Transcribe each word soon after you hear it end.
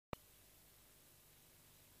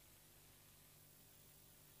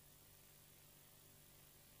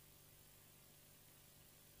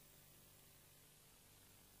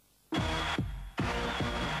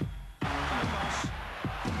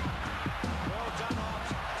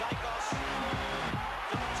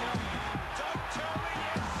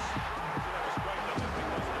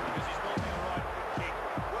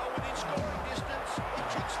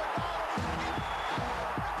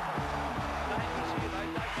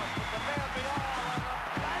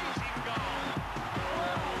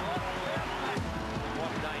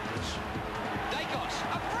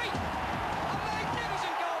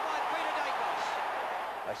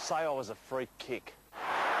was a free kick.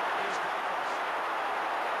 Here's Daicos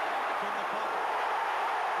from the punt.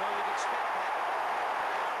 Well, you'd expect that.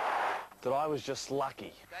 That I was just lucky.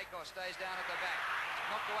 Daicos stays down at the back. It's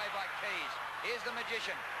knocked away by Keys. Here's the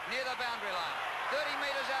magician near the boundary line. 30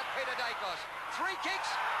 metres out, Peter Daicos. 3 kicks,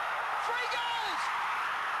 3 goals!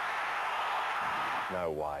 No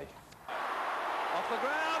way. Off the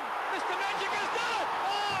ground, Mr. Magic has done it!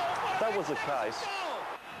 Oh, what That was the case. goal!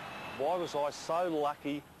 Why was I so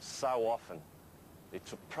lucky so often? It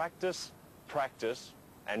took practice, practice,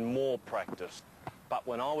 and more practice. But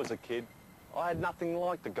when I was a kid, I had nothing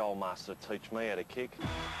like the GoalMaster to teach me how to kick.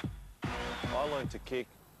 I learned to kick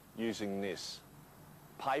using this.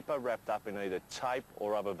 Paper wrapped up in either tape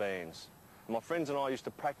or rubber bands. My friends and I used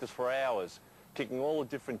to practice for hours, kicking all the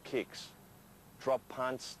different kicks. Drop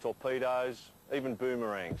punts, torpedoes, even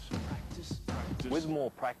boomerangs. Practice, practice. With more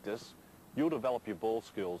practice, you'll develop your ball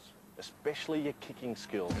skills, especially your kicking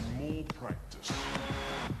skills. And more practice.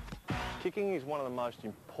 Kicking is one of the most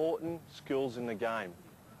important skills in the game.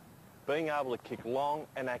 Being able to kick long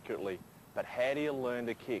and accurately, but how do you learn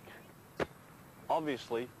to kick?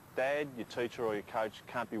 Obviously, Dad, your teacher or your coach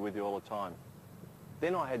can't be with you all the time.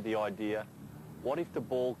 Then I had the idea, what if the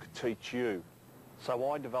ball could teach you?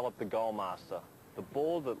 So I developed the GoalMaster, the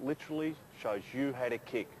ball that literally shows you how to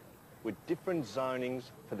kick, with different zonings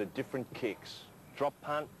for the different kicks. Drop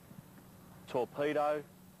punt, torpedo,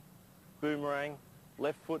 boomerang,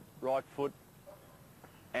 left foot, right foot,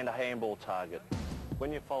 and a handball target.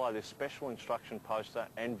 When you follow this special instruction poster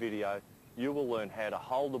and video, you will learn how to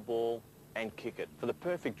hold the ball and kick it for the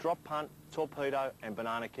perfect drop punt, torpedo and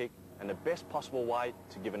banana kick, and the best possible way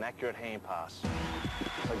to give an accurate hand pass.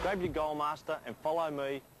 So grab your GoalMaster and follow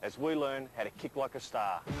me as we learn how to kick like a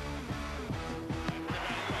star.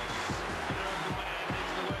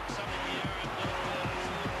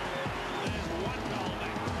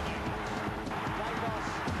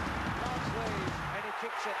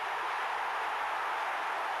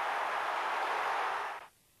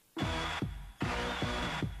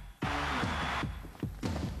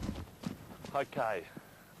 Okay,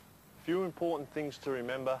 a few important things to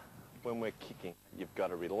remember when we're kicking. You've got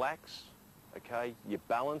to relax, okay, your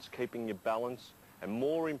balance, keeping your balance, and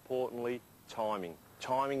more importantly, timing.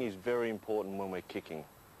 Timing is very important when we're kicking.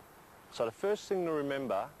 So the first thing to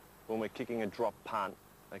remember when we're kicking a drop punt,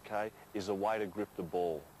 okay, is the way to grip the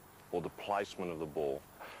ball, or the placement of the ball.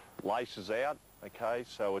 Laces out, okay,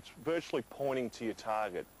 so it's virtually pointing to your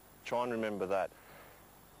target. Try and remember that.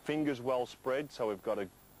 Fingers well spread, so we've got a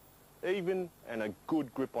even and a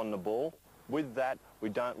good grip on the ball. With that, we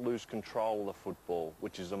don't lose control of the football,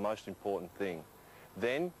 which is the most important thing.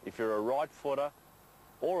 Then, if you're a right footer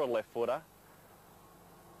or a left footer,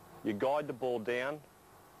 you guide the ball down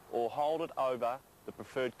or hold it over the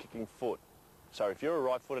preferred kicking foot. So if you're a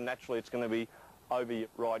right footer, naturally it's going to be over your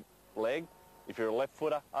right leg. If you're a left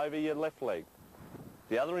footer, over your left leg.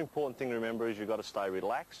 The other important thing to remember is you've got to stay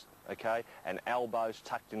relaxed, okay, and elbows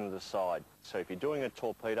tucked into the side. So if you're doing a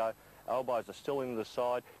torpedo, elbows are still into the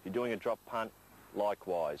side. If you're doing a drop punt,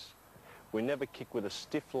 likewise. We never kick with a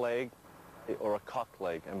stiff leg or a cocked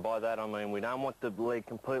leg, and by that I mean we don't want the leg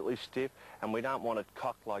completely stiff and we don't want it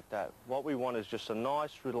cocked like that. What we want is just a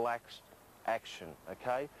nice relaxed action,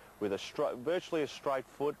 okay, with a virtually a straight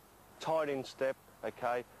foot, tight in step,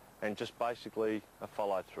 okay, and just basically a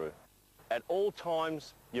follow through. At all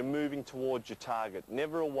times you're moving towards your target,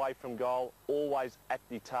 never away from goal, always at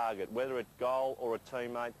the target, whether it's goal or a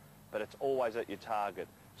teammate, but it's always at your target.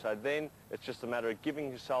 So then it's just a matter of giving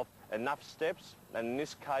yourself enough steps, and in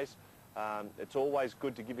this case it's always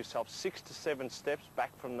good to give yourself 6 to 7 steps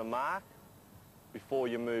back from the mark before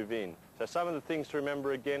you move in. So some of the things to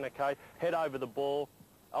remember again, okay, head over the ball,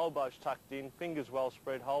 elbows tucked in, fingers well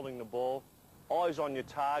spread, holding the ball, eyes on your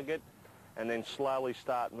target, and then slowly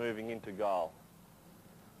start moving into goal.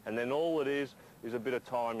 And then all it is a bit of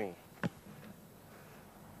timing.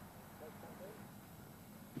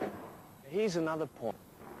 Here's another point.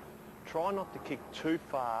 Try not to kick too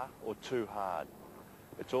far or too hard.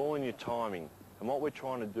 It's all in your timing. And what we're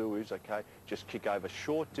trying to do is, okay, just kick over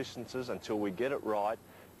short distances until we get it right,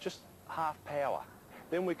 just half power.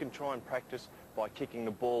 Then we can try and practice by kicking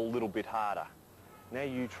the ball a little bit harder. Now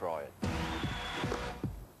you try it.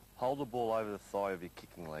 Hold the ball over the thigh of your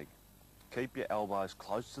kicking leg. Keep your elbows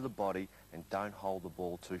close to the body and don't hold the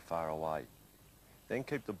ball too far away. Then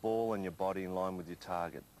keep the ball and your body in line with your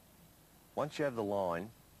target. Once you have the line,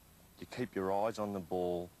 you keep your eyes on the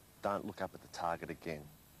ball, don't look up at the target again.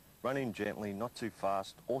 Run in gently, not too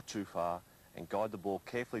fast or too far, and guide the ball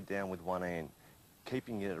carefully down with one hand,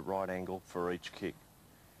 keeping it at a right angle for each kick.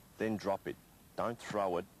 Then drop it. Don't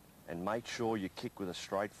throw it, and make sure you kick with a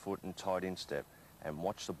straight foot and tight instep and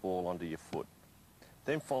watch the ball onto your foot.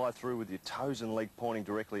 Then follow through with your toes and leg pointing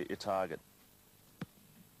directly at your target.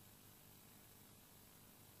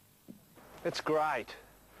 It's great.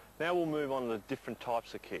 Now we'll move on to the different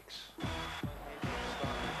types of kicks.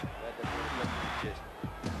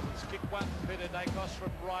 It's kick one, Peter Daicos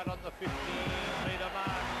from right on the 15-metre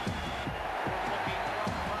mark. Looking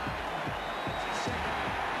from front. It's his second.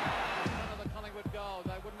 In front of the Collingwood goal.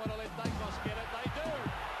 They wouldn't want to let Daicos get it. They do.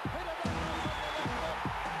 Peter Daicos on the left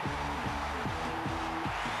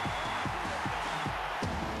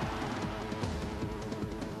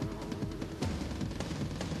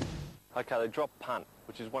foot. Okay, the drop punt,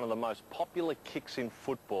 which is one of the most popular kicks in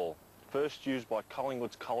football. First used by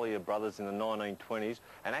Collingwood's Collier brothers in the 1920s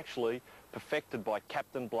and actually perfected by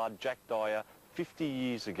Captain Blood Jack Dyer 50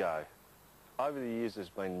 years ago. Over the years there's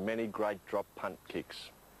been many great drop punt kicks.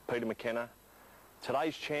 Peter McKenna.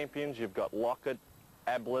 Today's champions, you've got Lockett,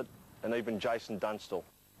 Ablett and even Jason Dunstall.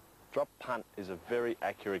 Drop punt is a very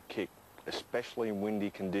accurate kick, especially in windy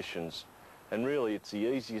conditions, and really it's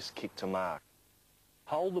the easiest kick to mark.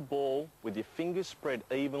 Hold the ball with your fingers spread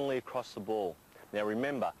evenly across the ball. Now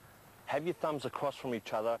remember, have your thumbs across from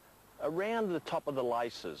each other around the top of the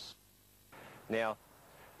laces. Now,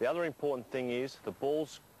 the other important thing is the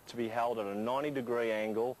ball's to be held at a 90-degree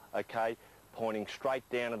angle, okay, pointing straight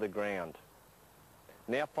down to the ground.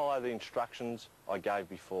 Now follow the instructions I gave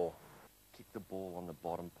before. Kick the ball on the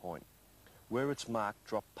bottom point. Where it's marked,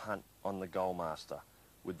 drop punt on the GoalMaster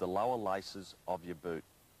with the lower laces of your boot.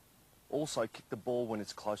 Also, kick the ball when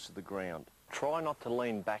it's close to the ground. Try not to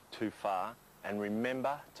lean back too far and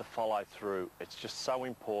remember to follow through. It's just so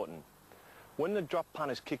important. When the drop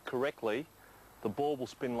punt is kicked correctly, the ball will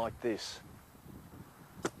spin like this.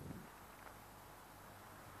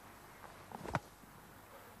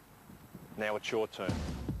 Now it's your turn.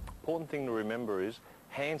 Important thing to remember is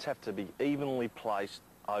hands have to be evenly placed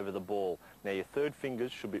over the ball. Now your third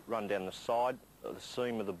fingers should be run down the side of the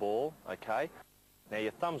seam of the ball, okay? Now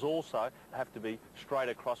your thumbs also have to be straight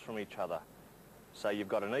across from each other. So you've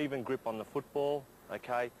got an even grip on the football,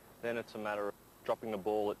 okay? Then it's a matter of dropping the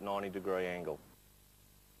ball at 90-degree angle.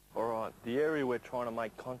 All right, the area we're trying to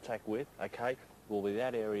make contact with, okay, will be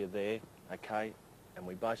that area there, okay? And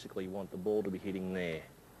we basically want the ball to be hitting there.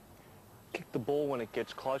 Kick the ball when it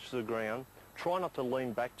gets close to the ground. Try not to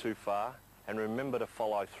lean back too far and remember to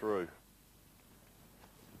follow through.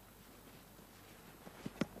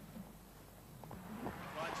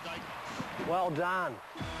 Well done.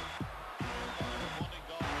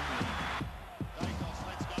 Daicos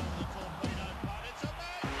lets go of the torpedo punt. It's a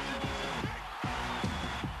maggie!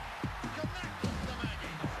 Connect with the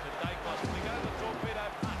maggie. To Daicos, we go the torpedo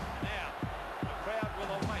punt. Now, the crowd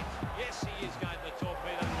will await. Yes, he is going the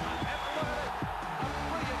torpedo punt. And look at it. A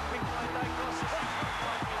brilliant kick by Daicos. This is not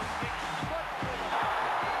quite a kick. What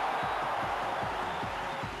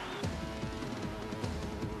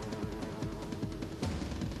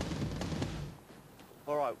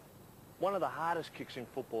All right, one of the hardest kicks in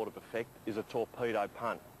football to perfect is a torpedo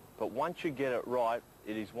punt. But once you get it right,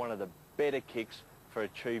 it is one of the better kicks for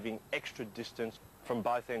achieving extra distance from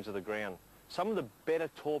both ends of the ground. Some of the better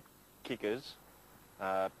torp kickers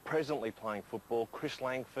presently playing football, Chris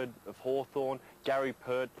Langford of Hawthorn, Gary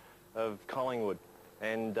Pert of Collingwood.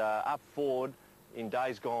 And up forward, in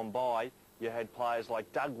days gone by, you had players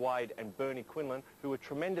like Doug Wade and Bernie Quinlan who were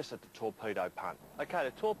tremendous at the torpedo punt. Okay, the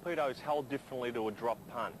torpedo is held differently to a drop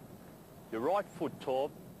punt. Your right foot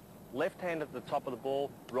torp, left hand at the top of the ball,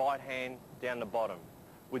 right hand down the bottom.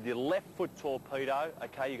 With your left foot torpedo,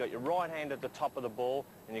 okay, you got your right hand at the top of the ball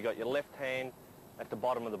and you got your left hand at the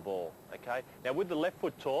bottom of the ball, okay? Now with the left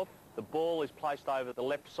foot torp, the ball is placed over the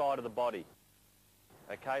left side of the body,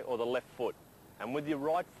 okay, or the left foot. And with your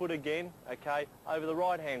right foot again, okay, over the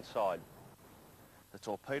right hand side. The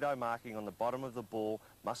torpedo marking on the bottom of the ball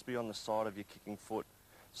must be on the side of your kicking foot.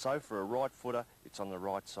 So for a right footer, it's on the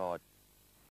right side.